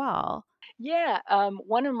emotions as well. Yeah,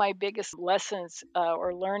 one of my biggest lessons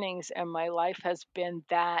or learnings in my life has been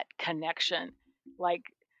that connection, like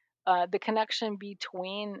the connection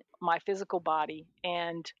between my physical body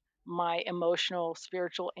and my emotional,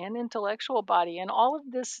 spiritual, and intellectual body. And all of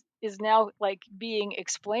this is now like being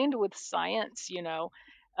explained with science.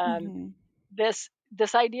 Um, Mhm. this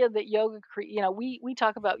idea that we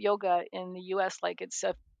talk about yoga in the US like it's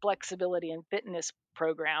a flexibility and fitness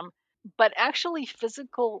program, but actually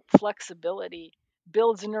physical flexibility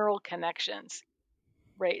builds neural connections.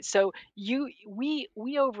 Right. So we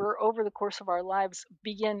over the course of our lives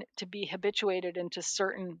begin to be habituated into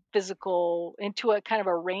a kind of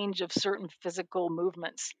a range of certain physical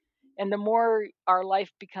movements. And the more our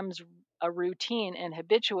life becomes a routine and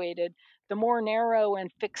habituated, the more narrow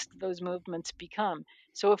and fixed those movements become.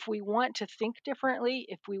 So if we want to think differently,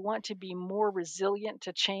 if we want to be more resilient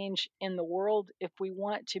to change in the world, if we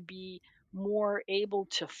want to be more able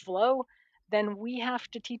to flow, then we have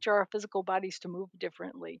to teach our physical bodies to move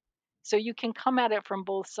differently. So you can come at it from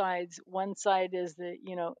both sides. One side is that,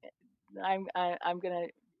 I'm going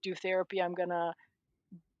to do therapy. I'm going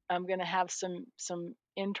to have some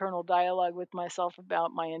internal dialogue with myself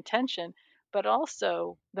about my intention, but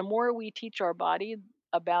also the more we teach our body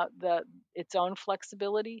about the its own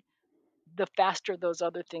flexibility, the faster those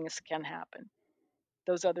other things can happen.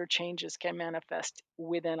 Those other changes can manifest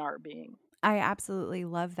within our being. I absolutely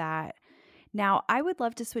love that. Now, I would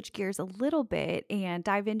love to switch gears a little bit and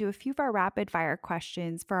dive into a few of our rapid fire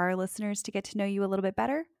questions for our listeners to get to know you a little bit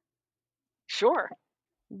better. Sure.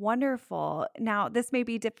 Wonderful. Now, this may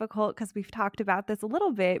be difficult because we've talked about this a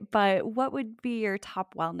little bit, but what would be your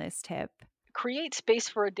top wellness tip? Create space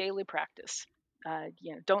for a daily practice.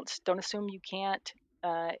 Don't assume you can't.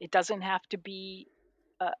 It doesn't have to be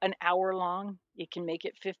an hour long. It can make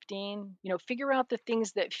it 15. Figure out the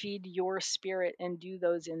things that feed your spirit and do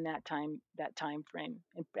those in that time frame,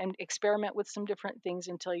 and experiment with some different things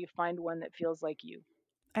until you find one that feels like you.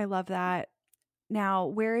 I love that. Now,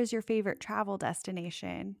 where is your favorite travel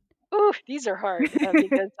destination? Ooh, these are hard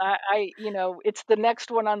because it's the next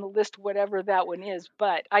one on the list, whatever that one is.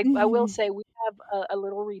 But I will say we have a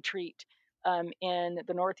little retreat in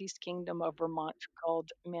the Northeast Kingdom of Vermont called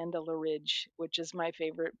Mandala Ridge, which is my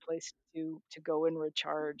favorite place to go and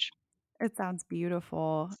recharge. It sounds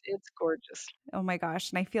beautiful. It's gorgeous. Oh my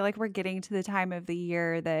gosh. And I feel like we're getting to the time of the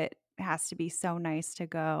year that has to be so nice to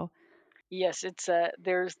go. Yes, it's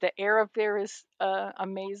there's the air up there is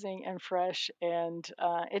amazing and fresh, and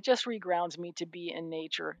it just regrounds me to be in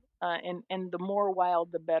nature. And the more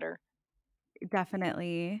wild, the better.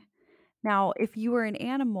 Definitely. Now, if you were an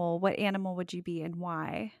animal, what animal would you be and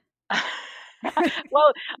why?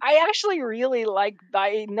 Well, I actually really like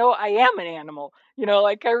I know I am an animal.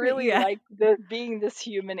 Like I really Yeah. like the being this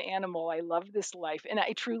human animal. I love this life and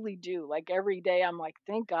I truly do. Like every day I'm like,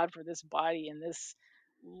 thank God for this body and this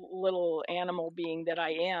little animal being that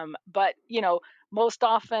I am. But, most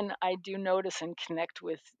often I do notice and connect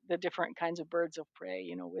with the different kinds of birds of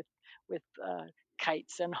prey, with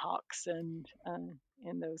kites and hawks and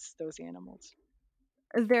those animals.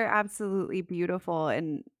 They're absolutely beautiful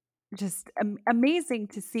and just amazing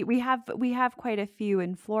to see. We have quite a few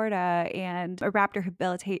in Florida and a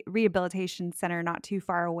raptor rehabilitation center not too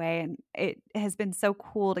far away, and it has been so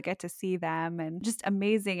cool to get to see them and just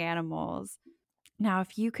amazing animals. Now,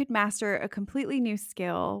 if you could master a completely new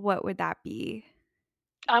skill, what would that be?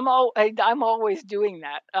 I'm always doing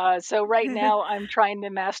that. So right now I'm trying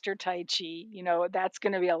to master Tai Chi. That's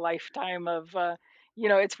going to be a lifetime of.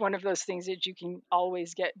 It's one of those things that you can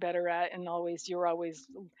always get better at, and you're always.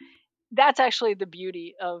 That's actually the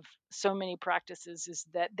beauty of so many practices is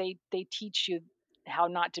that they teach you how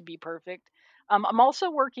not to be perfect. I'm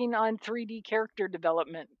also working on 3D character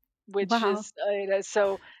development, which Wow. is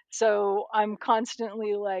so I'm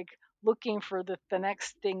constantly like looking for the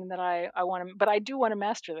next thing that I want to, but I do want to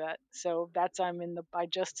master that. So that's I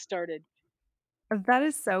just started. That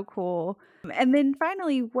is so cool. And then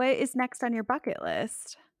finally, what is next on your bucket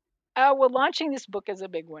list? Well, launching this book is a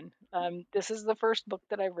big one. This is the first book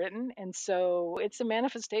that I've written, and so it's a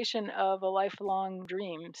manifestation of a lifelong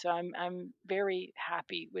dream. So I'm very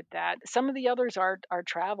happy with that. Some of the others are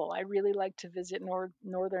travel. I really like to visit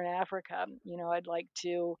northern Africa. I'd like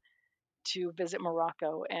to visit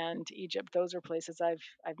Morocco and Egypt. Those are places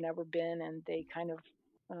I've never been, and they kind of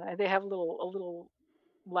they have a little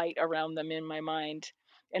light around them in my mind.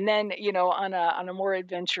 And then, on a more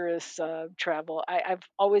adventurous travel, I've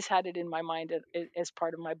always had it in my mind as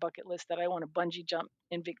part of my bucket list that I want to bungee jump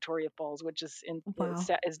in Victoria Falls, which Wow.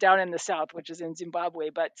 is down in the south, which is in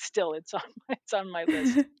Zimbabwe, but still, it's on it's on my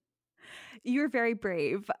list. You're very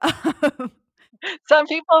brave. Some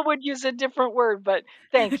people would use a different word, but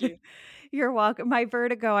thank you. You're welcome. My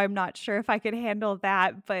vertigo, I'm not sure if I could handle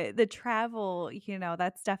that, but the travel,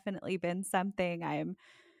 that's definitely been something I'm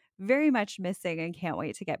very much missing and can't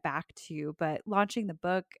wait to get back to. But launching the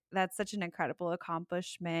book, that's such an incredible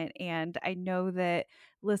accomplishment. And I know that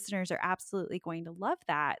listeners are absolutely going to love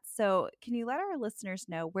that. So, can you let our listeners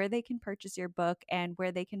know where they can purchase your book and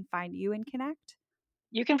where they can find you and connect?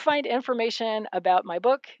 You can find information about my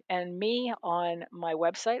book and me on my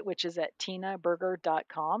website, which is at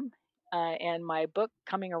tinaberger.com. And my book,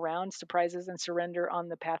 Coming Around Surprises and Surrender on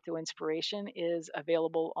the Path to Inspiration, is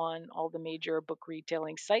available on all the major book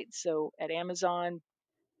retailing sites. So at Amazon,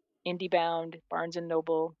 IndieBound, Barnes and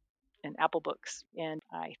Noble, and Apple Books. And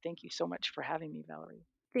I thank you so much for having me, Valerie.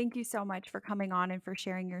 Thank you so much for coming on and for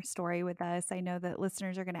sharing your story with us. I know that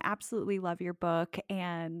listeners are going to absolutely love your book.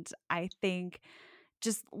 And I think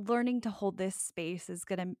just learning to hold this space is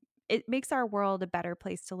going to, it makes our world a better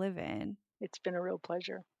place to live in. It's been a real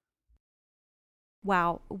pleasure.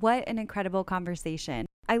 Wow, what an incredible conversation.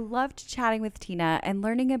 I loved chatting with Tina and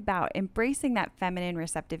learning about embracing that feminine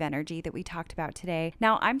receptive energy that we talked about today.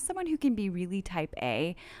 Now, I'm someone who can be really type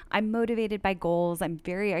A. I'm motivated by goals. I'm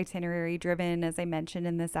very itinerary driven, as I mentioned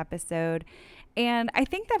in this episode. And I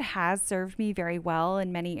think that has served me very well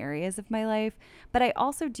in many areas of my life. But I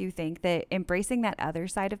also do think that embracing that other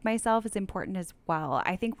side of myself is important as well.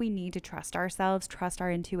 I think we need to trust ourselves, trust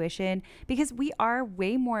our intuition, because we are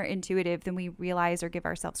way more intuitive than we realize or give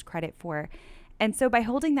ourselves credit for. And so, by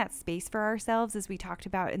holding that space for ourselves, as we talked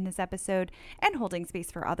about in this episode, and holding space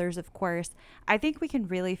for others, of course, I think we can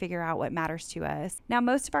really figure out what matters to us. Now,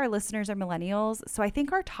 most of our listeners are millennials, so I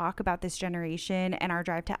think our talk about this generation and our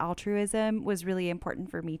drive to altruism was really important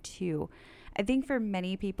for me too. I think for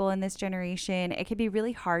many people in this generation, it can be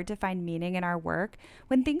really hard to find meaning in our work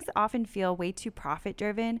when things often feel way too profit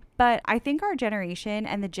driven. But I think our generation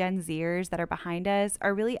and the Gen Zers that are behind us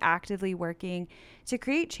are really actively working to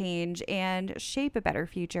create change and shape a better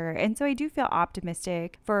future. And so I do feel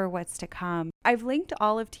optimistic for what's to come. I've linked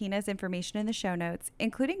all of Tina's information in the show notes,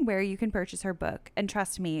 including where you can purchase her book. And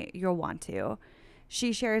trust me, you'll want to.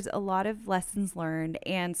 She shares a lot of lessons learned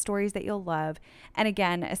and stories that you'll love. And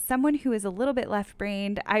again, as someone who is a little bit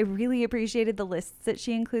left-brained, I really appreciated the lists that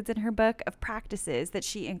she includes in her book of practices that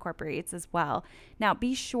she incorporates as well. Now,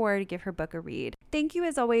 be sure to give her book a read. Thank you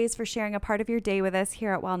as always for sharing a part of your day with us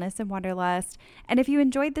here at Wellness and Wanderlust. And if you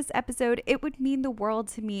enjoyed this episode, it would mean the world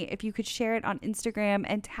to me if you could share it on Instagram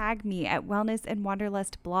and tag me at Wellness and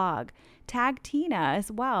Wanderlust blog. Tag Tina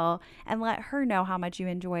as well and let her know how much you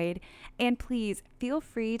enjoyed. And please feel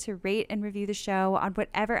free to rate and review the show on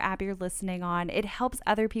whatever app you're listening on. It helps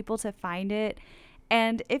other people to find it.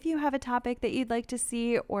 And if you have a topic that you'd like to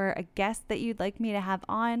see or a guest that you'd like me to have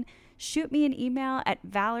on, shoot me an email at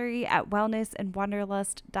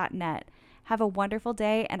valerie@wellnessandwanderlust.net. Have a wonderful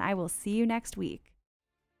day, and I will see you next week.